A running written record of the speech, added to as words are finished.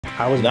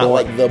I was not born,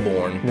 like The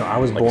Bourne. No, I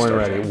was like born Star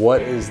ready. Trek.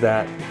 What is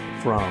that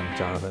from,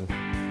 Jonathan?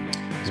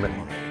 Do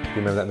you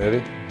remember that movie?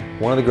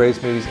 One of the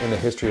greatest movies in the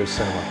history of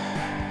cinema.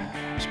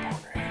 I was born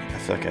ready. I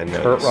feel like I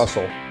know Kurt this.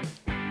 Russell.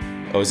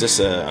 Oh, is this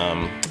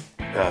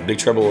a Big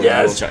Trouble in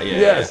Yes, Little China?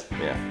 yes.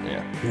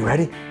 Yeah. You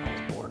ready?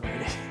 I was born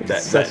ready.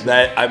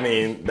 I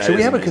mean, that Should we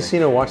is have a amazing.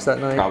 casino watch that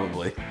night?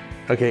 Probably.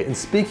 Okay, and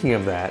speaking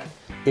of that,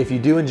 if you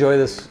do enjoy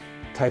this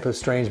type of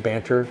strange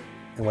banter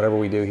and whatever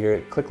we do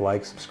here, click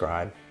like,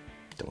 subscribe.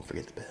 Don't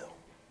forget the bell.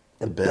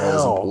 The bell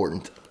is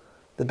important.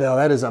 The bell,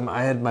 that is,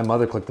 I had my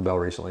mother click the bell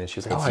recently, and she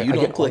was like, If you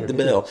don't click the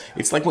bell,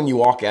 it's like when you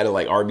walk out of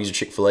like Arby's or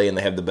Chick-fil-A and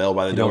they have the bell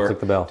by the door. Don't click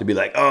the bell. To be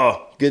like,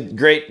 oh,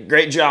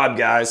 great job,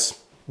 guys.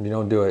 If you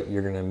don't do it,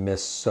 you're gonna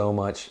miss so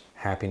much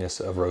happiness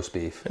of roast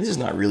beef. This is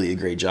not really a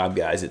great job,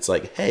 guys. It's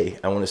like, hey,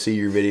 I want to see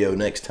your video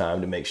next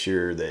time to make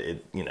sure that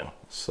it,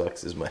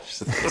 sucks as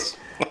much as this.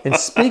 And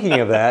speaking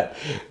of that,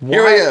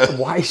 Here we go.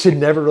 why you should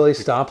never really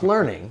stop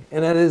learning.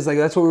 And that is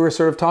that's what we were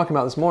sort of talking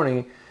about this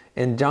morning.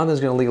 And Jonathan's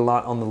going to lead a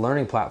lot on the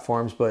learning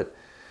platforms, but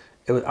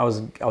I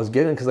was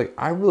getting, because like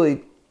I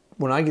really,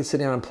 when I sit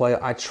down and play,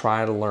 I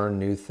try to learn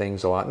new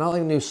things a lot. Not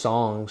like new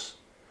songs,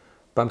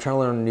 but I'm trying to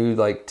learn new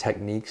like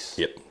techniques.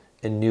 Yep.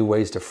 And new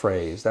ways to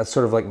phrase. That's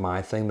sort of like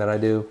my thing that I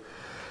do.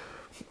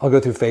 I'll go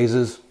through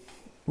phases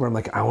where I'm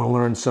like, I want to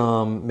learn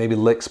some maybe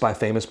licks by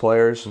famous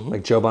players.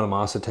 Like Joe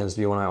Bonamassa tends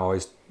to be one I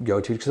always go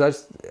to,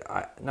 because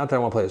not that I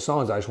want to play the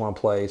songs, I just want to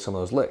play some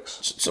of those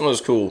licks. Some of those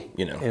cool,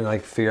 And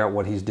like figure out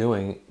what he's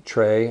doing.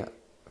 Trey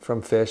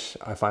from Fish,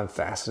 I find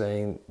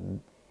fascinating.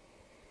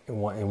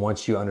 And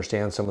once you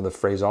understand some of the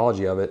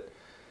phraseology of it,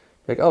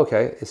 like,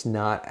 okay, it's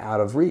not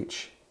out of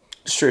reach.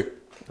 It's true.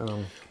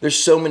 There's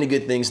so many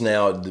good things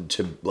now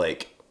to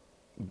like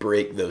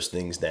break those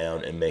things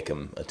down and make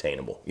them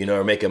attainable,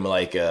 or make them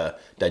like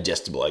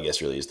digestible, I guess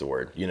really is the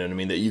word. You know what I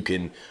mean? That you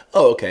can,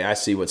 okay, I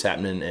see what's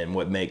happening and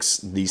what makes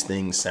these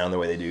things sound the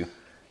way they do.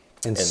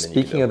 And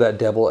speaking of that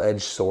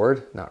double-edged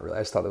sword, not really,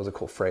 I just thought that was a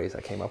cool phrase I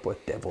came up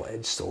with,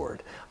 double-edged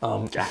sword.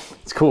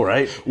 It's cool,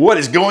 right? What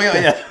is going on?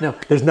 Yeah. No,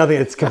 there's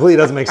nothing, it completely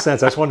doesn't make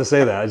sense. I just wanted to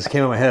say that. It just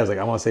came in my head. I was like,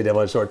 I want to say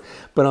double-edged sword.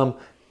 But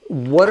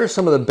what are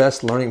some of the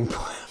best learning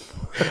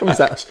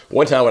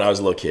One time when I was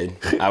a little kid,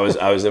 I was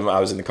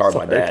in the car with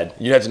my dad.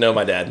 You have to know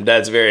my dad. My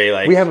dad's very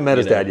like. We haven't met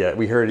his dad yet.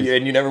 We heard.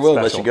 And you never will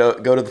unless you go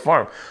to the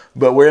farm.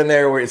 But we're in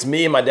there where it's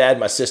me and my dad, and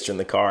my sister in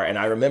the car, and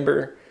I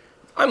remember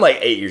I'm like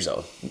 8 years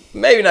old,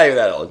 maybe not even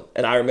that old,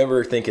 and I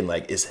remember thinking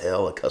like, is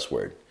hell a cuss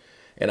word?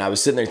 And I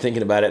was sitting there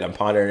thinking about it, and I'm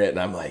pondering it, and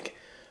I'm like,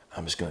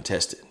 I'm just gonna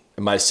test it.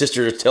 And my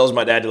sister tells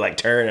my dad to like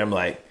turn, and I'm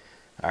like,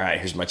 all right,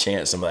 here's my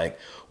chance. I'm like,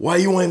 why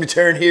you want him to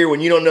turn here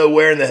when you don't know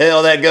where in the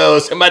hell that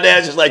goes? And my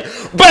dad's just like,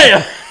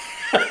 bam!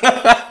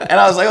 And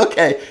I was like,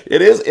 okay,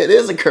 it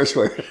is a curse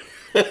word.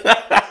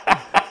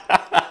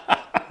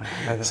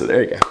 So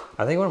there you go.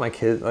 I think one of my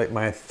kids, like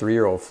my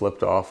 3-year-old,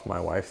 flipped off my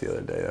wife the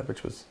other day,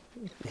 which was,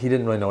 he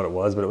didn't really know what it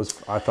was, but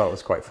I thought it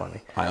was quite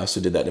funny. I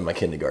also did that to my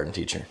kindergarten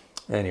teacher.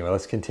 Anyway,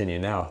 let's continue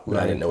now.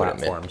 I didn't know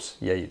platforms.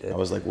 what it meant. Yeah, you did. I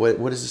was like, what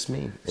does this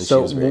mean? And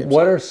so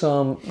what are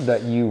some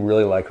that you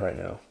really like right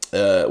now?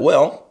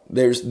 Well,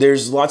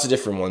 there's lots of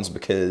different ones,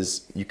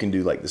 because you can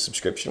do like the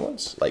subscription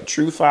ones, like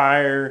True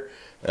Fire.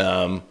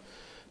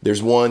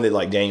 There's one that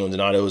like Daniel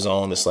Donato is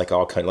on. That's like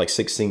all kind of like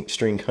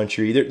 6-string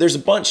country. There's a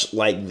bunch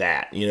like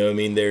that. You know what I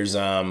mean? There's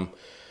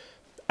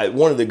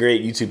one of the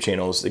great YouTube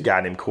channels, a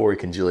guy named Corey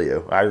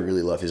Congilio. I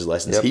really love his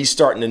lessons. Yep. He's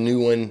starting a new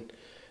one,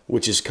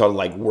 which is called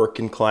like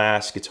Working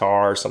Class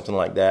Guitar or something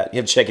like that. You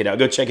have to check it out.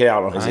 Go check it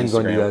out on his Instagram. I'm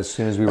going to do that as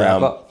soon as we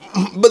wrap up.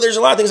 But there's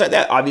a lot of things like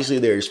that. Obviously,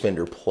 there's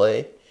Fender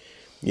Play.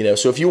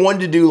 So if you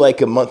wanted to do like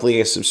a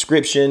monthly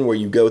subscription where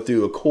you go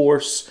through a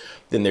course,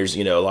 then there's,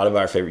 a lot of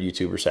our favorite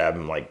YouTubers have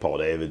them, like Paul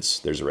Davids.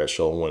 There's a Red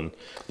Shoal one.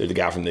 There's the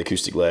guy from the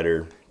Acoustic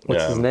Letter.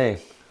 What's his name?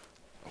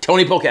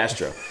 Tony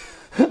Polcastro.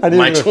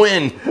 My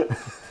twin.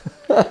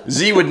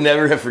 Z would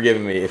never have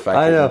forgiven me if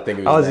I couldn't think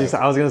of his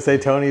name. I was going to say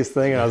Tony's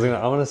thing, and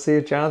I want to see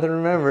if Jonathan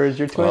remembers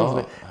your twin's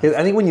name.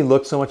 I think when you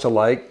look so much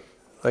alike,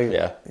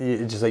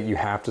 it's just like you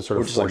have to sort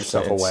of force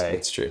yourself away.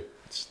 It's true.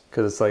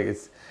 Because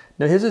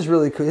his is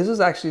really cool. His is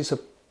actually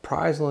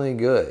surprisingly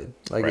good.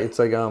 Like It's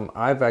like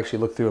I've actually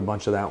looked through a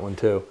bunch of that one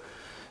too,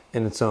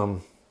 and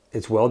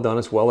it's well done.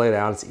 It's well laid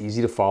out. It's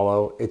easy to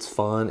follow. It's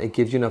fun. It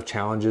gives you enough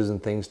challenges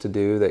and things to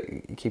do that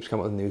it keeps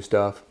coming up with new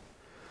stuff.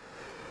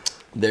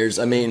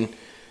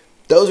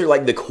 Those are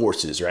like the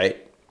courses, right?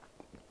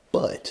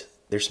 But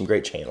there's some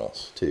great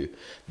channels too.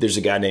 There's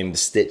a guy named The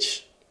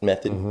Stitch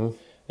Method.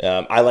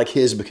 Mm-hmm. I like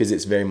his because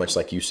it's very much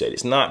like you said.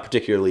 It's not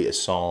particularly a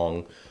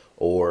song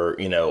or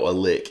a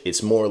lick.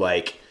 It's more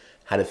like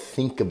how to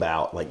think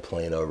about like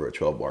playing over a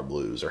 12-bar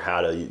blues, or how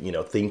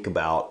to think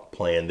about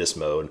playing this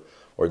mode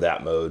or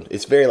that mode.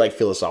 It's very like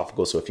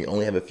philosophical. So if you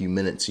only have a few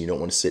minutes, you don't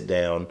want to sit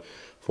down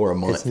for a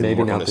month. It's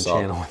maybe not the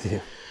channel with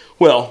you.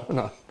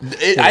 Well,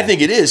 I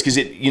think it is, because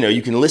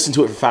you can listen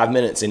to it for 5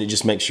 minutes and it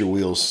just makes your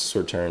wheels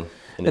sort of turn.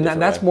 And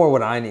that's more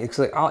what I need. Cause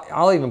like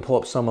I'll even pull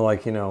up some of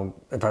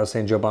if I was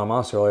saying Joe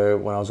Bonamassa earlier,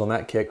 when I was on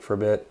that kick for a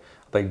bit,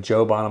 like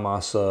Joe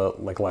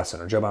Bonamassa like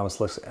lesson or Joe Bonamassa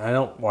lesson. And I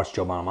don't watch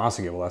Joe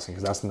Bonamassa give a lesson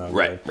because that's no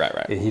Right.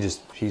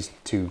 He's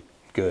too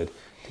good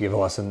to give a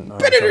lesson.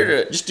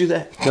 Just do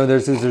that. No,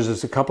 there's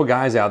just a couple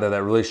guys out there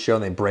that really show,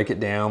 and they break it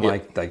down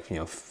like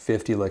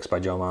 50 licks by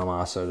Joe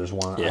Bonamassa. There's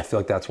one. I feel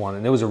like that's one,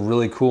 and it was a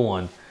really cool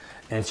one.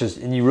 And it's just,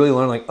 and you really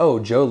learn like, oh,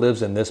 Joe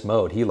lives in this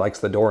mode. He likes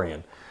the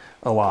Dorian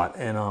a lot,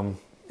 and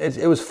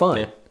it was fun.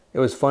 Yeah. It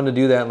was fun to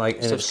do that, and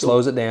it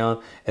slows it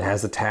down. It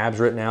has the tabs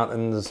written out,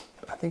 and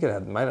I think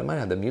it might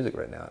have the music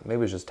written out. Maybe it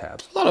was just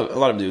tabs. A lot of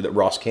them do that.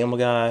 Ross Campbell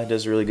guy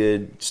does really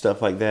good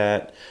stuff like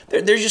that.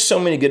 There's just so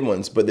many good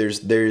ones, but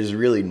there's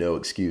really no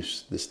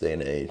excuse this day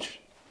and age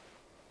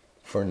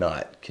for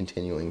not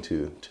continuing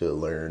to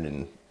learn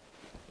and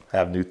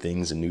have new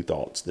things and new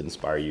thoughts that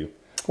inspire you.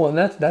 Well, and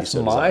that's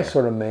my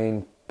sort of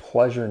main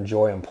pleasure and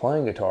joy in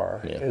playing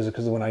guitar is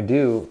because when I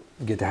do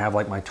get to have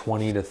like my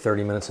 20 to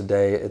 30 minutes a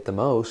day at the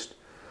most,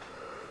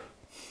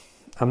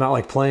 I'm not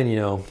like playing,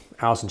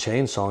 Alice in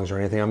Chains songs or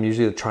anything. I'm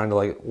usually trying to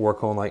like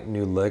work on like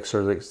new licks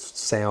or like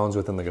sounds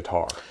within the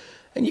guitar.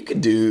 And you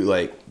could do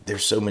like,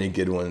 there's so many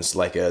good ones.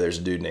 Like there's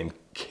a dude named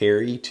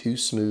Carrie Too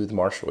Smooth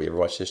Marshall. You ever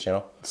watch this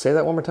channel? Say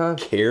that one more time.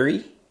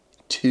 Carrie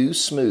Too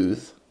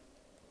Smooth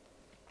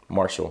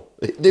Marshall.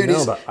 Dude,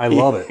 but I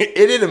love it.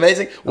 It is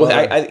amazing.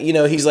 Well,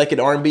 he's like an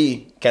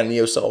R&B kind of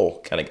neo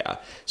soul kind of guy.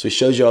 So he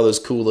shows you all those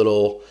cool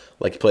little,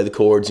 like you play the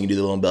chords, you can do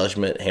the little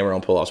embellishment, hammer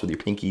on pull offs with your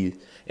pinky,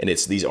 and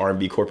it's these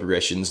R&B chord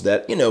progressions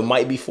that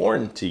might be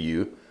foreign to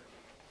you,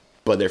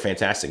 but they're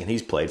fantastic. And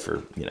he's played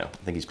for I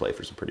think he's played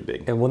for some pretty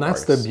big. And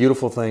that's the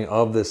beautiful thing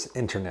of this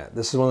internet.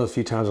 This is one of those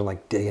few times I'm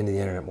like dig into the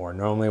internet more.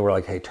 Normally we're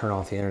like, hey, turn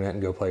off the internet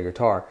and go play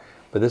guitar.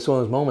 But this is one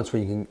of those moments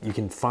where you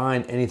can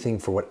find anything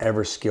for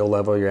whatever skill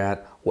level you're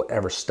at,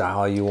 whatever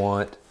style you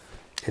want.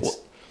 It's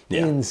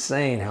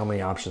insane how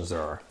many options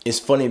there are. It's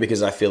funny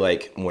because I feel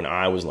like when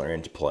I was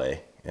learning to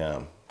play,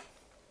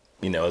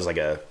 as like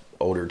a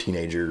older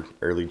teenager,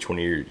 early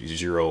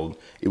 20-year-old,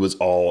 it was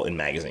all in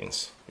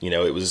magazines.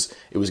 It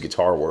was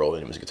Guitar World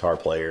and it was Guitar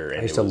Player. And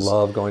I used to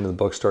love going to the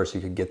bookstore so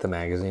you could get the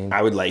magazine.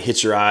 I would like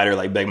hitch a ride or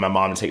like beg my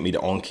mom to take me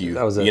to On Cue.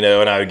 That was it.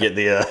 And I would get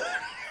the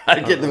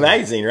the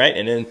magazine, right?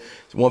 And then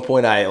at one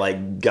point I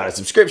like got a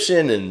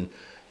subscription and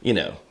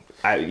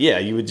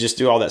you would just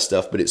do all that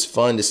stuff, but it's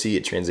fun to see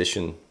it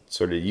transition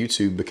sort of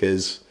YouTube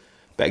because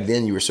back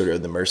then you were sort of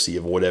at the mercy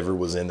of whatever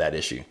was in that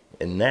issue.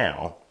 And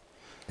now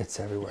it's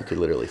everywhere. You could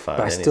literally find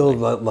But I still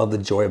love the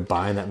joy of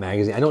buying that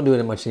magazine. I don't do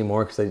it much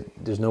anymore because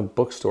there's no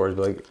bookstores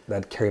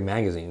that carry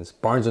magazines.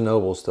 Barnes &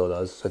 Noble still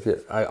does. So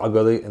I'll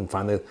go there and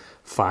find the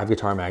 5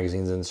 guitar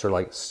magazines and sort of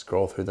like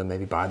scroll through them,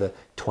 maybe buy the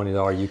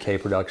 $20 UK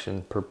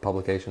production per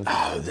publication. Oh,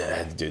 I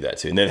had to do that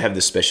too. And then have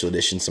the special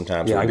edition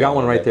sometimes. Yeah, I got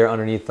one right there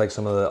underneath like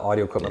some of the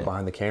audio equipment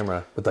behind the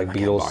camera with like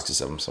Beatles.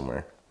 Boxes of them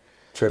somewhere.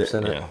 Trips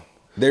in it.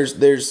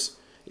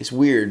 It's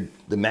weird.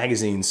 The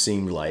magazines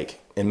seemed like,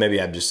 and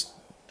maybe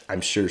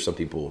I'm sure some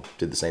people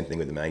did the same thing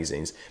with the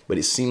magazines, but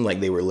it seemed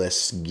like they were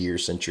less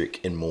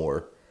gear-centric and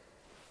more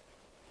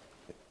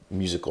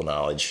musical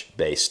knowledge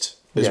based.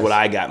 Is what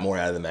I got more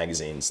out of the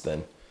magazines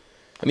than...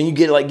 you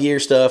get like gear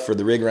stuff or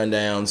the rig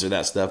rundowns or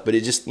that stuff, but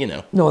it just,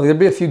 No, there'd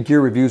be a few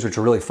gear reviews which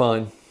are really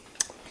fun.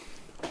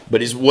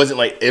 But it wasn't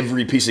like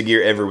every piece of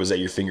gear ever was at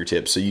your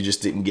fingertips, so you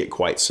just didn't get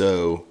quite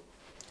so,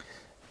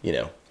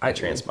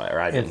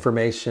 transpire.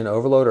 Information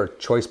overload or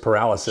choice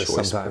paralysis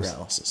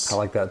sometimes. I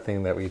like that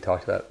thing that we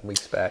talked about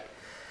weeks back.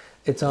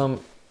 It's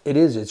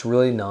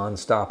really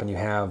nonstop, and you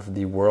have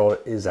the world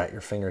is at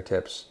your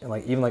fingertips. And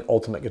like even like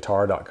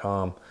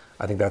ultimateguitar.com,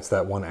 I think that's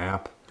that one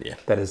app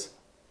that is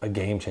a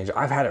game changer.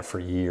 I've had it for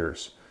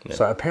years. Yeah.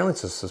 So apparently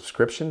it's a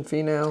subscription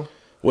fee now.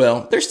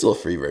 Well, there's still a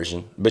free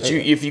version, but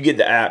if you get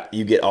the app,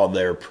 you get all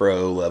their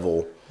pro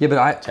level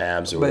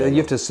tabs. But you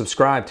have to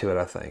subscribe to it,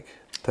 I think.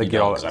 To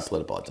get all that. I play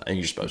it all the time, and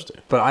you're supposed to.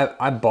 But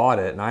I bought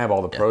it, and I have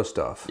all the pro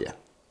stuff. Yeah,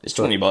 it's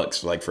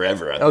 $20 like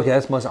forever. Okay,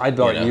 that's much. I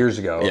bought it years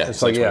ago. Yeah,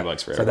 it's like $20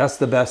 forever. So that's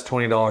the best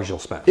 $20 you'll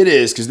spend. It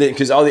is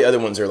because all the other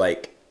ones are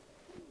like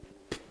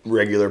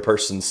regular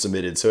person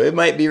submitted, so it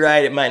might be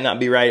right, it might not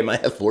be right. It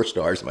might have 4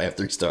 stars, it might have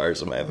 3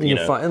 stars, it might have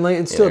and like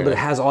it's still, but it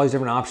has all these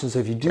different options. So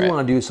if you do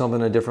want to do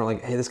something a different,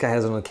 like hey, this guy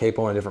has it on a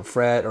capo on a different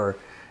fret, or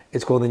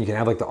it's cool. Then you can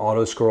have like the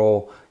auto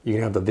scroll. You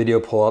can have the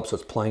video pull up, so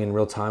it's playing in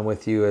real time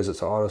with you as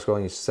it's auto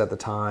scrolling. You set the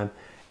time.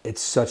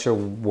 It's such a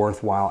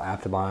worthwhile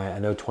app to buy. I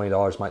know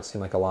 $20 might seem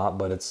like a lot,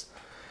 but it's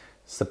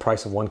the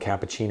price of one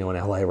cappuccino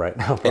in LA right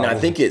now. Probably. And I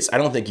think I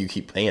don't think you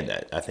keep paying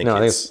that. I think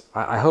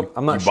I hope,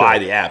 I'm not you sure. buy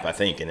the app, I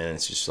think, and then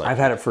it's just like. I've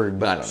had it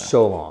for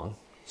so long,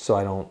 so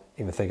I don't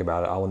even think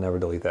about it. I will never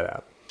delete that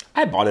app.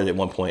 I bought it at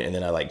one point, and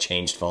then I like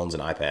changed phones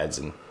and iPads,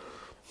 and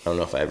I don't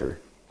know if I ever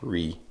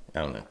I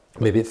don't know.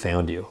 Maybe it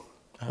found you.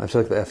 I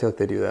feel like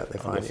they do that. They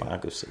find you. I'll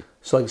go see.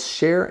 So like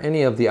share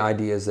any of the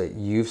ideas that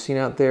you've seen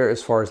out there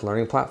as far as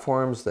learning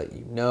platforms that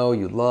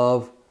you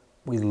love.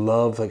 We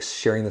love like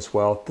sharing this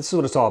wealth. This is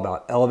what it's all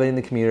about. Elevating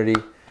the community,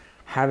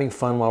 having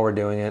fun while we're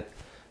doing it,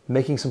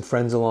 making some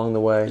friends along the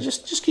way.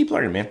 Just keep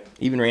learning, man.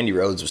 Even Randy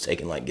Rhoads was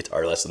taking like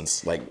guitar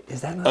lessons, like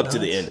Is that not up to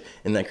the nuts? end.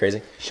 Isn't that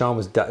crazy? Sean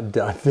was,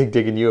 I think,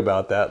 digging you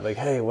about that. Like,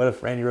 hey, what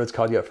if Randy Rhoads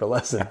called you up for a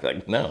lesson?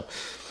 Like, no.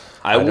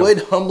 I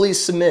would humbly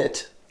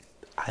submit,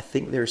 I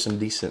think there are some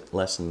decent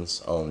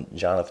lessons on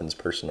Jonathan's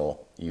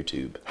personal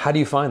YouTube How do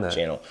you find that?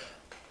 channel.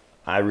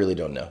 I really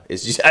don't know.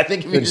 It's just, I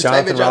think if you Good just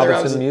type in Jonathan Jonathan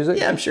Robinson music?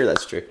 yeah, I'm sure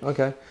that's true.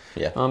 Okay.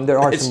 Yeah. There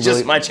are it's some just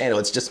really, my channel.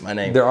 It's just my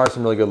name. There are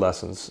some really good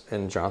lessons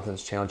in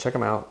Jonathan's channel. Check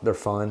them out. They're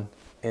fun.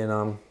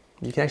 And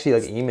you can actually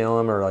like email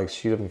him or like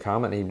shoot him a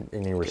comment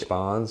and he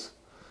responds.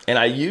 And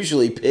I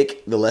usually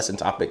pick the lesson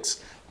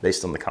topics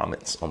based on the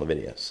comments on the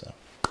videos. So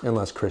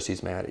Unless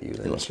Christy's mad at you.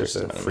 Then Unless it's just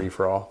Christy's a mad at me.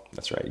 free-for-all.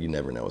 that's right. You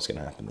never know what's going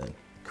to happen then.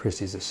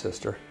 Christy's his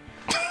sister.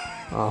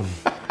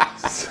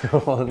 So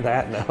on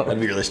that note, That'd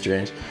be really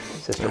strange.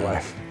 sister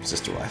wife.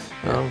 Sister wife.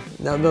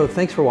 No,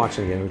 thanks for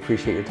watching again. We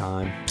appreciate your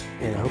time.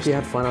 And I hope you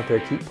have fun out there.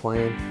 Keep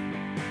playing.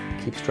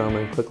 Keep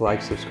strumming. Click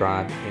like,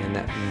 subscribe, and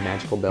that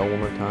magical bell one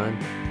more time.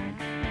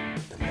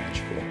 The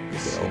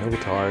magical. No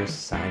guitars,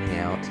 signing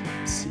out.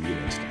 See you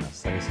next time.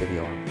 Sunny City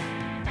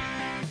Arm.